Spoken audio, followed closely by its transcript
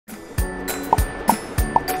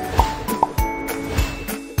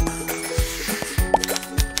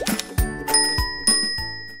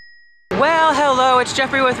it's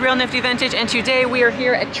Jeffrey with Real Nifty Vintage, and today we are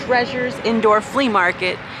here at Treasure's Indoor Flea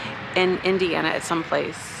Market in Indiana at some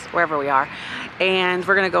place, wherever we are. And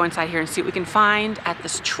we're gonna go inside here and see what we can find at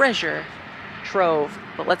this treasure trove.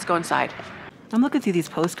 But let's go inside. I'm looking through these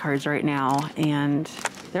postcards right now, and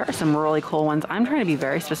there are some really cool ones. I'm trying to be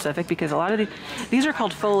very specific because a lot of these are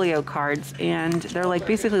called folio cards, and they're like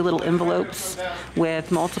basically little envelopes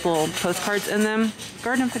with multiple postcards in them.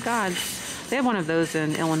 Garden of the Gods. They have one of those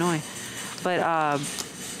in Illinois. But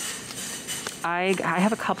I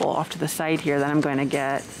have a couple off to the side here that I'm going to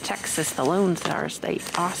get. Texas, the Lone Star State,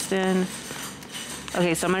 Austin.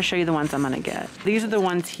 Okay, so I'm going to show you the ones I'm going to get. These are the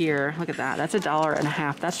ones here. Look at that. That's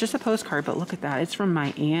 $1.50. That's just a postcard, but look at that. It's from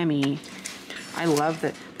Miami. I love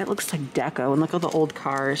that. That looks like deco. And look at the old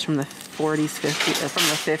cars from the 40s, 50s, from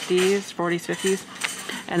the 50s, 40s,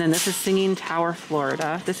 50s. And then this is Singing Tower,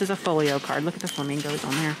 Florida. This is a folio card. Look at the flamingos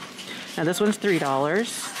on there. Now this one's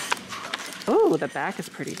 $3. Oh, the back is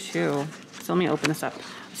pretty too. So let me open this up. It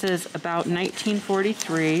says about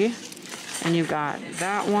 1943. And you've got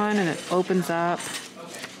that one, and it opens up.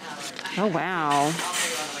 Oh, wow.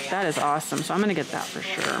 That is awesome. So I'm going to get that for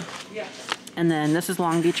sure. And then this is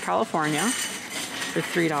Long Beach, California for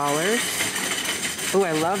 $3. Oh,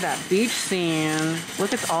 I love that beach scene.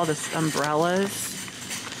 Look at all this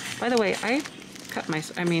umbrellas. By the way, I cut my,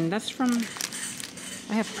 that's from,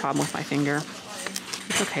 I have a problem with my finger.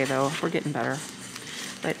 It's okay though. We're getting better.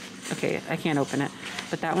 But, okay, I can't open it.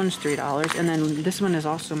 But that one's $3. And then this one is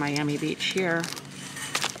also Miami Beach here.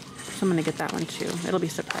 So I'm going to get that one too. It'll be a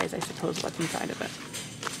surprise, I suppose, what's inside of it.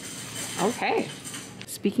 Okay.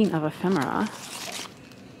 Speaking of ephemera,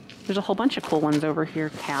 there's a whole bunch of cool ones over here.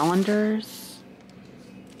 Calendars.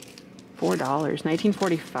 $4.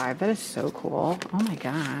 1945. That is so cool. Oh my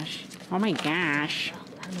gosh. Oh my gosh.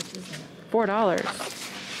 $4.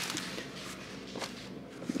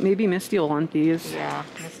 Maybe Misty will want these. Yeah,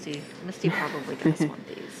 Misty probably does want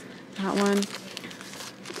these. That one.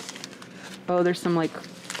 Oh, there's some like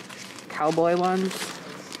cowboy ones.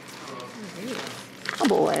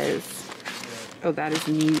 Cowboys. Oh, that is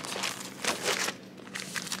neat.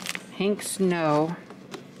 Hank Snow.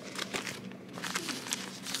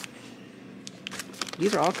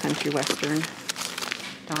 These are all country western.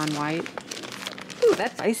 Don White. Ooh,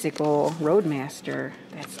 that's Bicycle Roadmaster.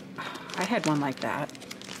 I had one like that.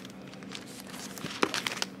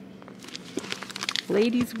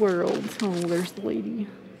 Lady's World. Oh, there's the lady.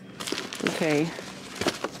 Okay.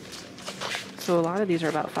 So a lot of these are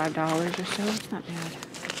about $5 or so. It's not bad.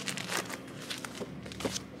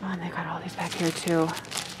 Oh, and they got all these back here too.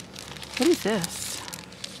 What is this?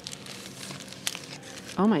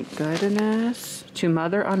 Oh my goodness. To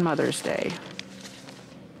Mother on Mother's Day.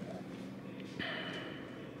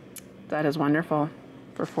 That is wonderful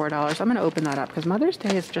for $4. I'm going to open that up because Mother's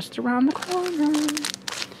Day is just around the corner.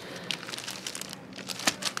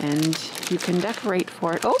 And you can decorate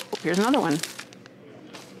for it. Oh, here's another one.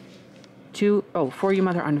 For your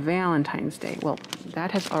mother on Valentine's Day. Well, that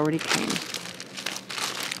has already came.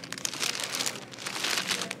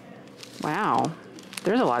 Wow.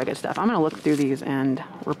 There's a lot of good stuff. I'm going to look through these and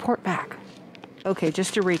report back. Okay,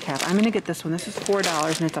 just to recap, I'm going to get this one. This is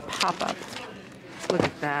 $4 and it's a pop-up. Look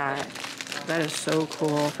at that. That is so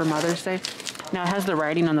cool for Mother's Day. Now it has the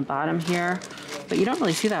writing on the bottom here, but you don't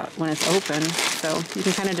really see that when it's open, so you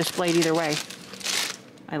can kind of display it either way.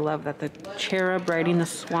 I love that. The cherub riding the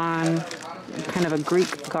swan, kind of a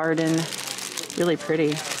Greek garden, really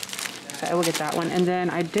pretty. So I will get that one. And then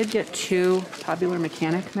I did get 2 Popular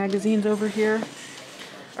Mechanic magazines over here.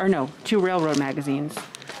 Or no, 2 Railroad magazines.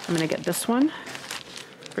 I'm gonna get this one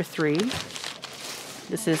for $3.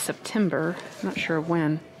 This is September, not sure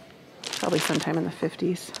when. Probably sometime in the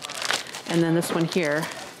 50s. And then this one here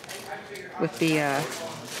with the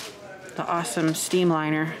awesome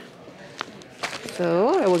steamliner.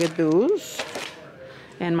 So I will get those.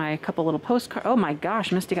 And my couple little postcards. Oh my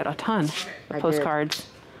gosh, Misty got a ton of postcards.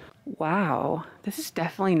 Wow, this is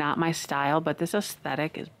definitely not my style, but this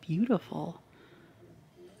aesthetic is beautiful.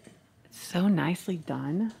 It's so nicely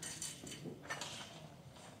done. It's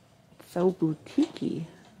so boutique-y.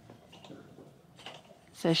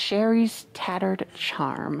 It says Sherry's Tattered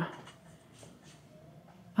Charm.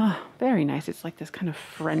 Oh, very nice. It's like this kind of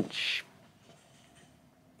French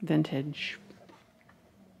vintage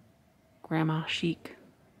grandma chic.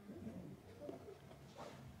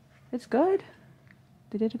 It's good.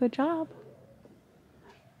 They did a good job.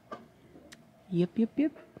 Yep, yep,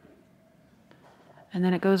 yep. And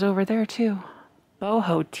then it goes over there too.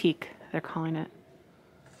 Boho Teak, they're calling it.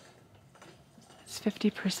 It's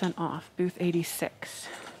 50% off, booth 86.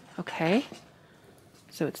 Okay.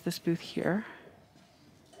 So it's this booth here.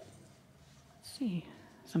 see.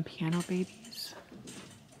 Some piano babies.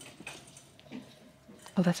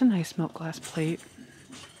 Oh, that's a nice milk glass plate.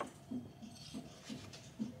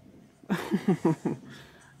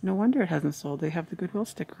 No wonder it hasn't sold. They have the Goodwill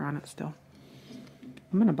sticker on it still.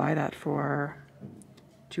 I'm gonna buy that for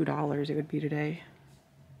 $2 it would be today.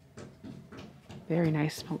 Very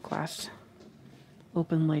nice milk glass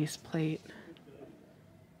open lace plate.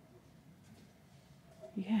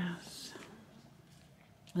 Yes.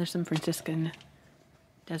 There's some Franciscan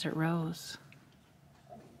desert rose.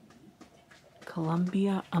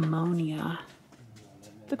 Columbia ammonia.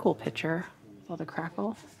 It's a cool picture with all the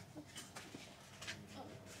crackle.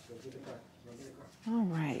 All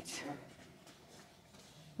right.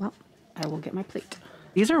 Well, I will get my plate.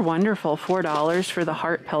 These are wonderful, $4 for the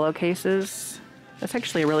heart pillowcases. That's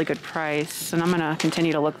actually a really good price. And I'm gonna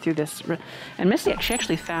continue to look through this. And Misty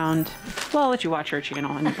actually found, well, I'll let you watch her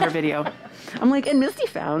channel and her video. I'm like, and Misty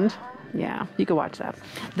found. Yeah, you can watch that.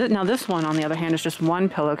 Now this one, on the other hand, is just one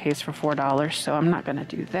pillowcase for $4, so I'm not gonna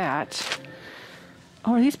do that.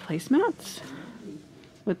 Oh, are these placemats?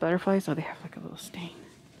 With butterflies? Oh, they have like a little stain.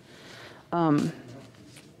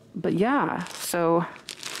 But yeah, so,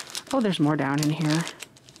 oh, there's more down in here.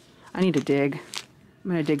 I need to dig.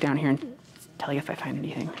 I'm gonna dig down here and tell you if I find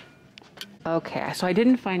anything. Okay, so I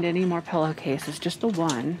didn't find any more pillowcases, just the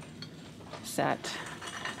one set.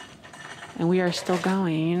 And we are still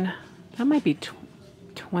going. That might be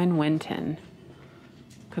Twin Winton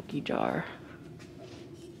cookie jar.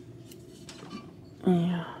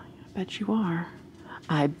 Yeah, I bet you are.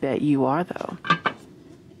 I bet you are, though.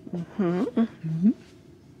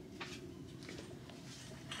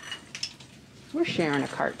 We're sharing a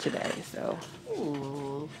cart today, so.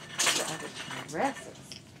 Ooh, dresses.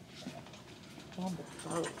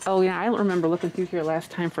 Oh yeah, I remember looking through here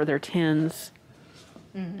last time for their tins.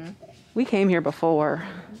 We came here before,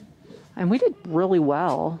 and we did really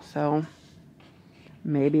well, so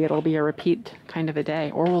maybe it'll be a repeat kind of a day,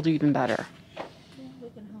 or we'll do even better. We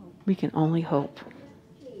can hope. We can only hope.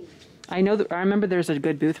 I remember there's a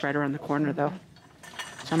good booth right around the corner, though,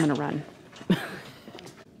 so I'm gonna run.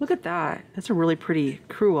 Look at that. That's a really pretty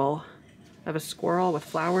crewel of a squirrel with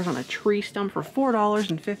flowers on a tree stump for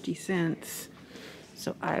 $4.50.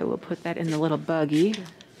 So I will put that in the little buggy.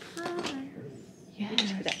 Yeah.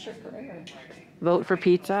 Vote for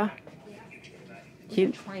pizza.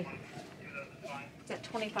 Got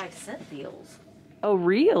 25-cent deals. Oh,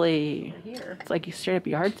 really? Here. It's like you straight up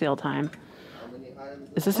yard sale time.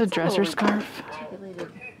 Is this a dresser scarf?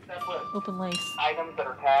 Open lace. Items that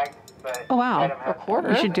are tagged, but Oh, wow. A quarter?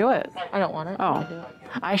 You should do it. I don't want it. Oh,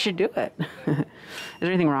 I should do it. Is there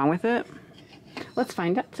anything wrong with it? Let's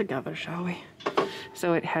find out together, shall we?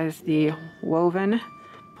 So it has the woven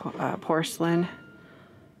porcelain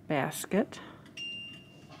basket.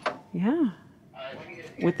 Yeah.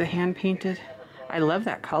 With the hand painted. I love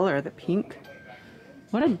that color, the pink.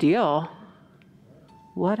 What a deal.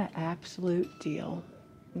 What an absolute deal.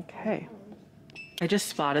 Okay. I just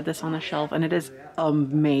spotted this on the shelf and it is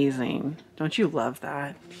amazing. Don't you love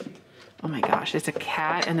that? Oh my gosh, it's a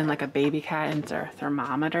cat and then like a baby cat and it's a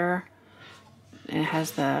thermometer. And it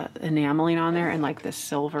has the enameling on there and like the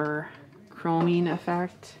silver chroming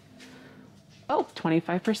effect. Oh,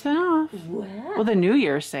 25% off. Wow. Well, the New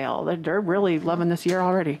Year's sale. They're really loving this year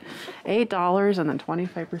already. $8 and then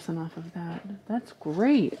 25% off of that. That's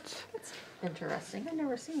great. That's interesting. I've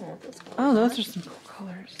never seen one of those colors. Oh, those are some cool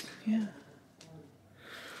colors. Yeah.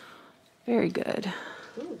 Very good.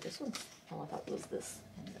 Ooh, this one's, oh, I thought it was this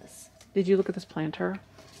and this. Did you look at this planter?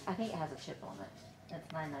 I think it has a chip on it.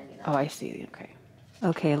 It's $9.99. Oh, I see. Okay.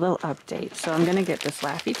 Okay, a little update. So I'm going to get this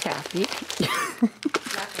Laffy Taffy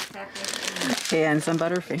and some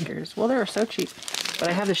Butterfingers. Well, they're so cheap. But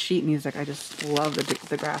I have the sheet music. I just love the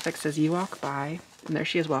graphics as you walk by. And there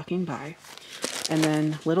she is walking by. And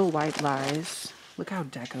then Little White Lies. Look how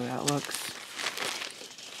deco that looks.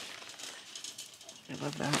 I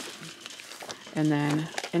love that. And then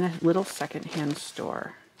in a little secondhand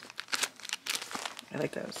store. I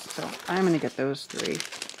like those. So I'm going to get those 3.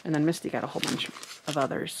 And then Misty got a whole bunch of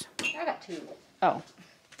others. I got 2. Oh.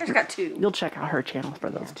 I just got 2. You'll check out her channel for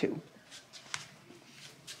those 2.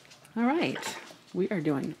 All right. We are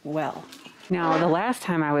doing well. Now, the last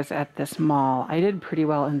time I was at this mall, I did pretty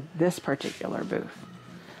well in this particular booth.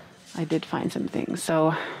 I did find some things.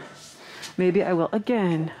 So maybe I will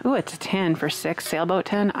again. Oh, it's a 10 for 6. Sailboat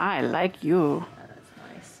 10. I like you. That's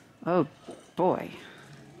nice. Oh, boy.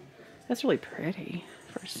 That's really pretty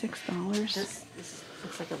for $6. This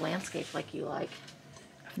looks like a landscape like you like.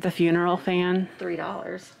 The funeral fan.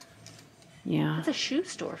 $3. Yeah. It's a shoe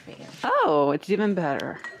store fan. Oh, it's even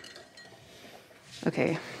better.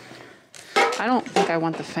 Okay. I don't think I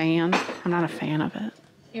want the fan. I'm not a fan of it.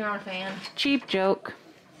 You're not a fan? Cheap joke.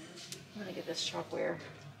 I'm gonna get this chalkware.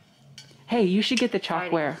 Hey, you should get the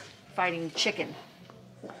chalkware. Fighting chicken.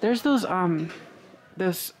 There's those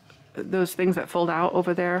things that fold out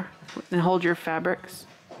over there and hold your fabrics.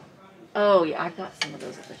 Oh yeah, I've got some of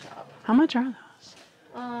those at the shop. How much are those?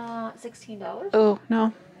 $16. Oh,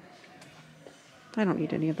 no. I don't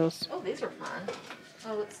need any of those. Oh, these are fun.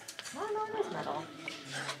 Oh, it's metal.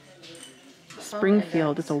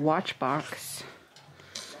 Springfield. It's a watch box.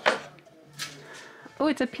 Oh,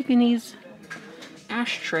 it's a Pekingese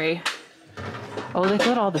ashtray. Oh, look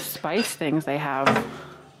at all the spice things they have.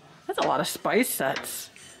 That's a lot of spice sets.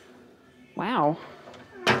 Wow.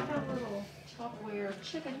 I got a little chalkware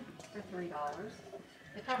chicken for $3.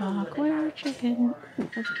 Chalkware chicken.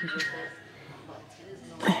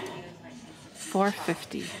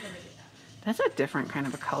 $4.50. That's a different kind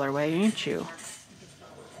of a colorway, ain't you?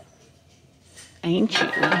 Ain't you?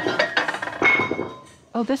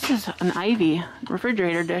 Oh, this is an Ivy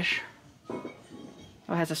refrigerator dish. Oh,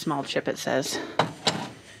 it has a small chip, it says.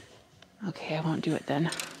 Okay, I won't do it then.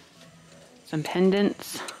 Some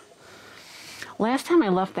pendants. Last time I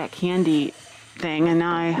left that candy thing, and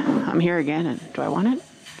now I'm here again. And do I want it?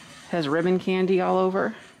 It has ribbon candy all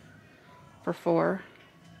over for $4.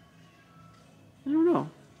 I don't know.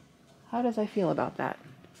 How does I feel about that?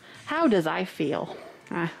 How does I feel?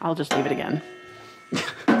 I'll just leave it again.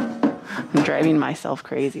 I'm driving myself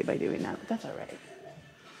crazy by doing that, but that's all right.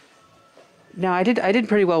 No, I did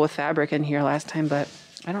pretty well with fabric in here last time, but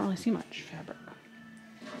I don't really see much fabric.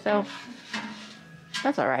 So,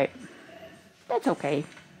 that's all right. That's okay.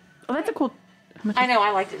 Oh, that's a cool... How much I know,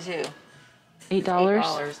 I liked it too. $8?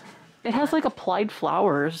 $8. It has like applied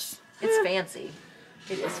flowers. It's fancy.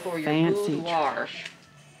 It is for your Fancy. boudoir.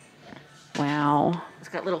 Wow. It's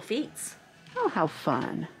got little feet. Oh, how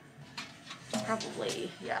fun. It's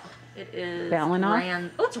probably, yeah. It is... Balinoff?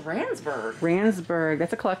 Oh, it's Ransburg. Ransburg.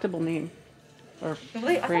 That's a collectible name. Or I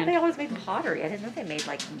thought brand. they always made pottery. I didn't know they made,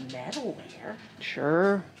 like, metalware.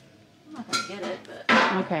 Sure. I'm not gonna get it,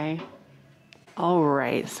 but... Okay. All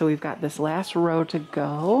right. So we've got this last row to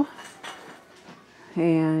go.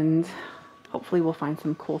 And hopefully we'll find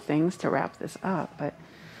some cool things to wrap this up. But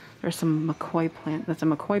there's some McCoy plant. That's a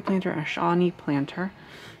McCoy planter, a Shawnee planter.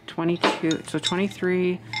 22, so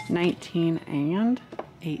 23, 19, and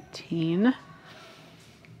 18.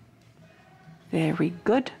 Very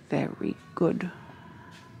good, very good.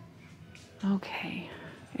 Okay,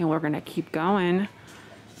 and we're gonna keep going.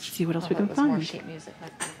 See what else we can More find. sheet music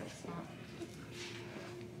like this.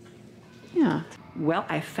 Yeah. Well,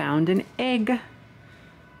 I found an egg.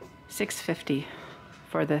 $6.50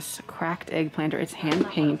 for this cracked egg planter. It's hand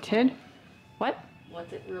painted. What?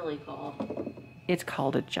 What's it really called? It's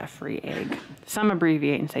called a Jeffrey egg. Some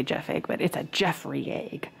abbreviate and say Jeff egg, but it's a Jeffrey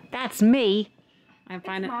egg. That's me. I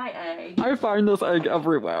find My egg. I find this egg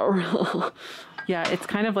everywhere. Yeah, it's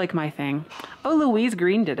kind of like my thing. Oh, Louise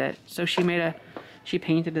Green did it. So she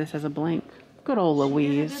painted this as a blank. Good old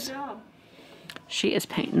Louise. Good job. She is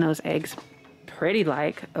painting those eggs pretty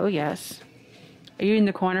like. Oh, yes. Are you in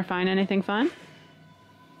the corner find anything fun?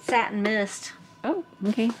 Satin mist. Oh,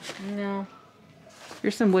 okay. No.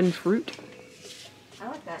 Here's some wooden fruit. I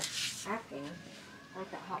like that acting. I like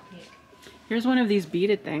that hot pink. Here's one of these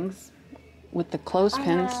beaded things with the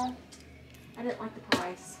clothespins. I didn't like the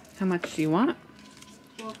price. How much do you want?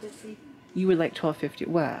 $12.50. You would like $12.50.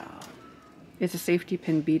 Wow. It's a safety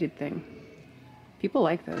pin beaded thing. People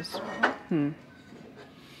like those.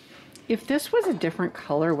 If this was a different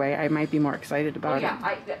colorway, I might be more excited about it.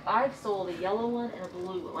 Yeah, I've sold a yellow one and a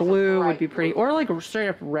blue one. Like Blue would be pretty. Or like straight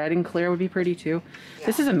up red and clear would be pretty too. Yeah.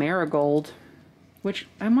 This is a marigold, which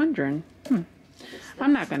I'm wondering.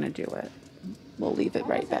 I'm not going to do it. We'll leave it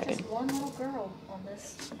right back in. Just one little girl on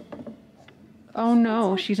this. Oh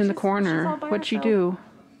no, she's in the corner. she's all by What'd she herself. do?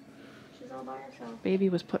 She's all by herself. Baby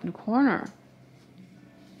was put in a corner.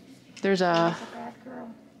 There's a... She's a bad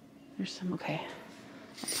girl. There's some... Okay.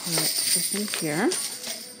 I'll put this in here.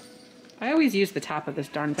 I always use the top of this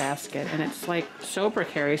darn basket, and it's like so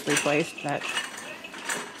precariously placed that...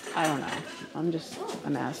 I don't know. I'm just a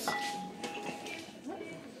mess.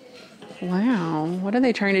 Wow. What are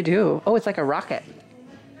they trying to do? Oh, it's like a rocket.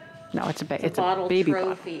 No, it's a Bottle baby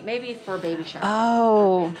trophy. bottle. Maybe for a baby shower.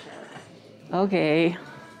 Oh. Okay.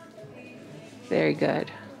 Very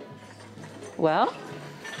good. Well,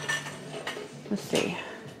 let's see.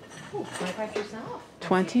 Ooh, 25% off.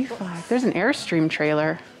 25. There's an Airstream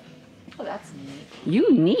trailer. Oh, that's neat.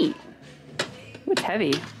 You neat. Ooh, it's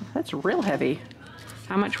heavy. That's real heavy.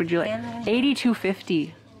 How much would you like?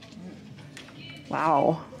 $82.50.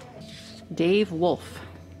 Wow. Dave Wolf.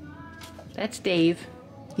 That's Dave.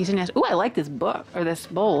 He's an ass. Oh, I like this book or this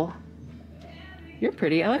bowl. You're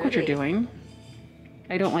pretty. I like what you're doing.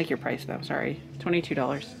 I don't like your price though. Sorry,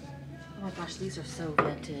 $22. Oh my gosh, these are so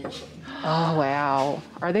vintage. Oh wow.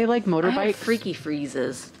 Are they like motorbikes? I have freaky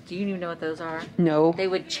freezes. Do you even know what those are? No. They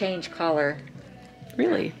would change color.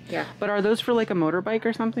 Really? Yeah. But are those for like a motorbike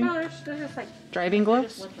or something? No, they're just like Driving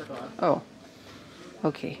gloves? winter gloves. Oh.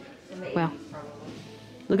 Okay. In the Well, 80s probably.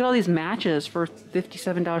 look at all these matches for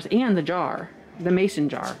 $57 and the jar, the mason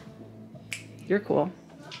jar. You're cool.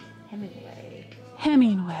 Hemingway.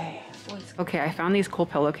 Hemingway. Boys. Okay, I found these cool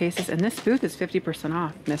pillowcases, and this booth is 50%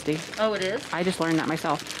 off, Misty. Oh, it is? I just learned that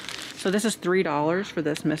myself. So this is $3 for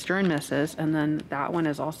this Mr. and Mrs. And then that one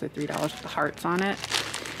is also $3 with the hearts on it.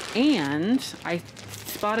 And I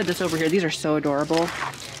spotted this over here. These are so adorable.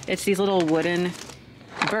 It's these little wooden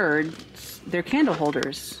birds. They're candle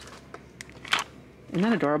holders. Isn't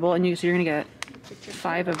that adorable? And so you're gonna get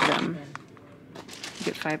 5 of them. You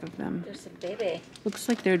get 5 of them. There's a baby. Looks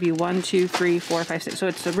like there'd be 1, 2, 3, 4, 5, 6. So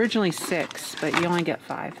it's originally 6, but you only get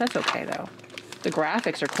 5. That's okay though. The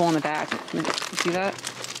graphics are cool in the back. You see that?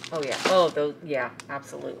 Oh yeah. Oh, those. Yeah,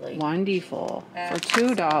 absolutely. Wonderful. For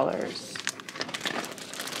 $2.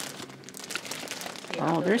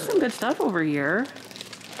 Yeah, Oh, there's some good stuff over here.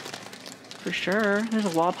 For sure. There's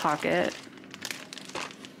a wall pocket.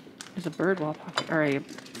 There's a bird wall pocket. Or a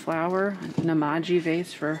flower. An emoji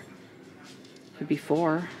vase for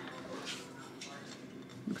before.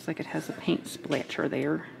 Looks like it has a paint splatter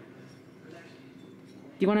there.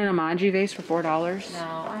 You want an emoji vase for $4? No,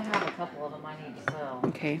 I have a couple of them I need to sell.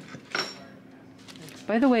 Okay.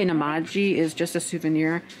 By the way, Namaji is just a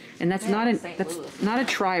souvenir, and that's not a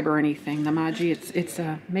tribe or anything. Namaji, it's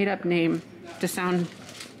a made-up name to sound.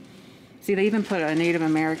 See, they even put a Native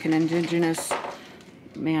American indigenous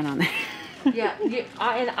man on there. Yeah,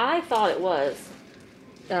 and I thought it was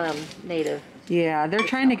native. Yeah, they're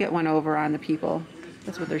trying to get one over on the people.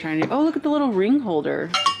 That's what they're trying to do. Oh, look at the little ring holder.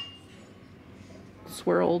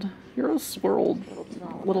 Swirled. You're a swirled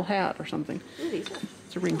little hat or something. Ooh, these are.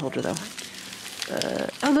 It's a ring holder though.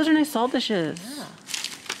 Oh, those are nice salt dishes. Yeah.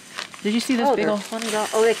 Did you see this big they're old? $20.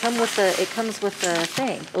 Oh, they come with the. It comes with the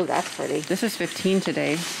thing. Oh, that's pretty. This is 15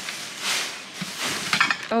 today.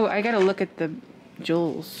 Oh, I gotta look at the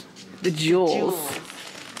jewels. The jewels.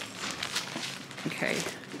 Okay.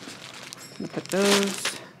 I'm gonna put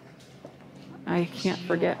those. I can't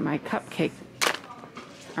forget my cupcake.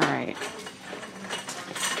 All right.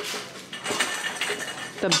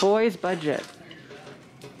 The boys' budget.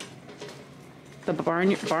 The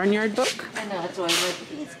barnyard book. I know, that's why I read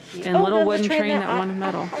these. Cute. And little the wooden train that won a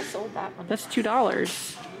medal. I sold that one. That's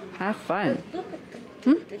 $2. Have fun. Look at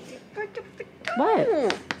them.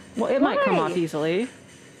 What? Well, it might come Why? off easily.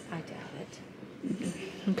 I doubt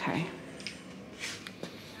it. Okay.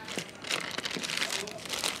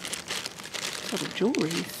 Little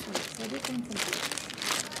jewelries.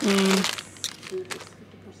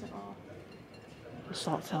 The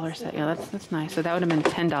salt cellar set. Yeah, that's nice. So that would have been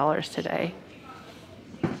 $10 today.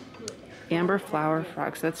 Amber flower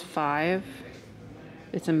frog. So that's 5.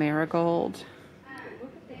 It's a marigold.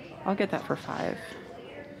 I'll get that for 5.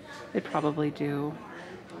 They'd probably do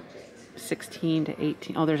 16 to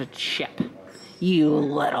 18. Oh, there's a chip. You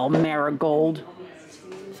little marigold.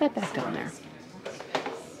 Set back down there.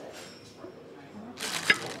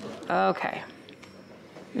 Okay.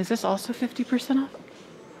 Is this also 50% off?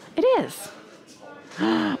 It is.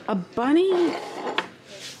 A bunny.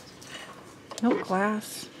 Milk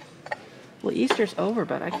glass. Well, Easter's over,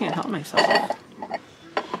 but I can't help myself. Look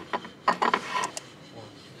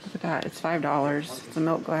at that. It's $5. It's a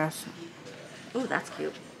milk glass. Ooh, that's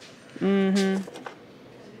cute. Mm-hmm.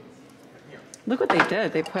 Look what they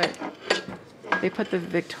did. They put the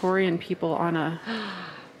Victorian people on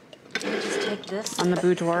Can we just take this? the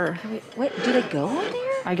boudoir. Wait, do they go on there?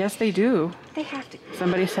 I guess they do. They have to.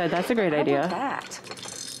 Somebody said that's a great I idea. want that.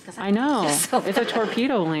 'Cause I know. so It's a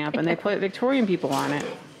torpedo lamp, and they put Victorian people on it.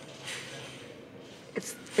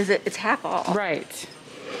 It's half off. Right.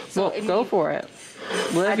 So Well, if go you- for it. I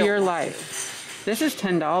Live don't your want life. This is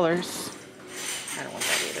 $10. I don't want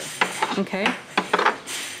that either. Okay.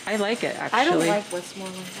 I like it, actually. I don't like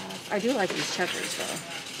Westmoreland glass. I do like these checkers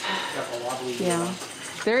though. Yeah.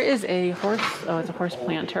 There is a horse. Oh, it's a horse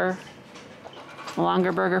planter. A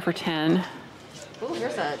longer burger for 10. Oh,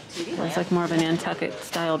 here's a TV lamp. It's like more of a Nantucket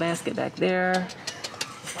style basket back there.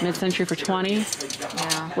 Mid-century for 20.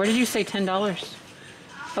 Yeah, Where did you say $10?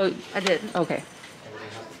 Oh, I did. okay.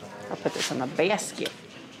 I'll put this in the basket.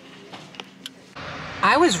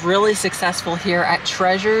 I was really successful here at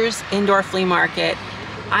Treasure's Indoor Flea Market.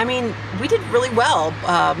 I mean, we did really well.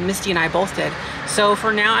 Misty and I both did. So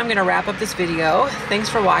for now, I'm gonna wrap up this video. Thanks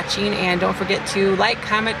for watching, and don't forget to like,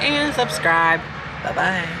 comment, and subscribe.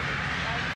 Bye-bye.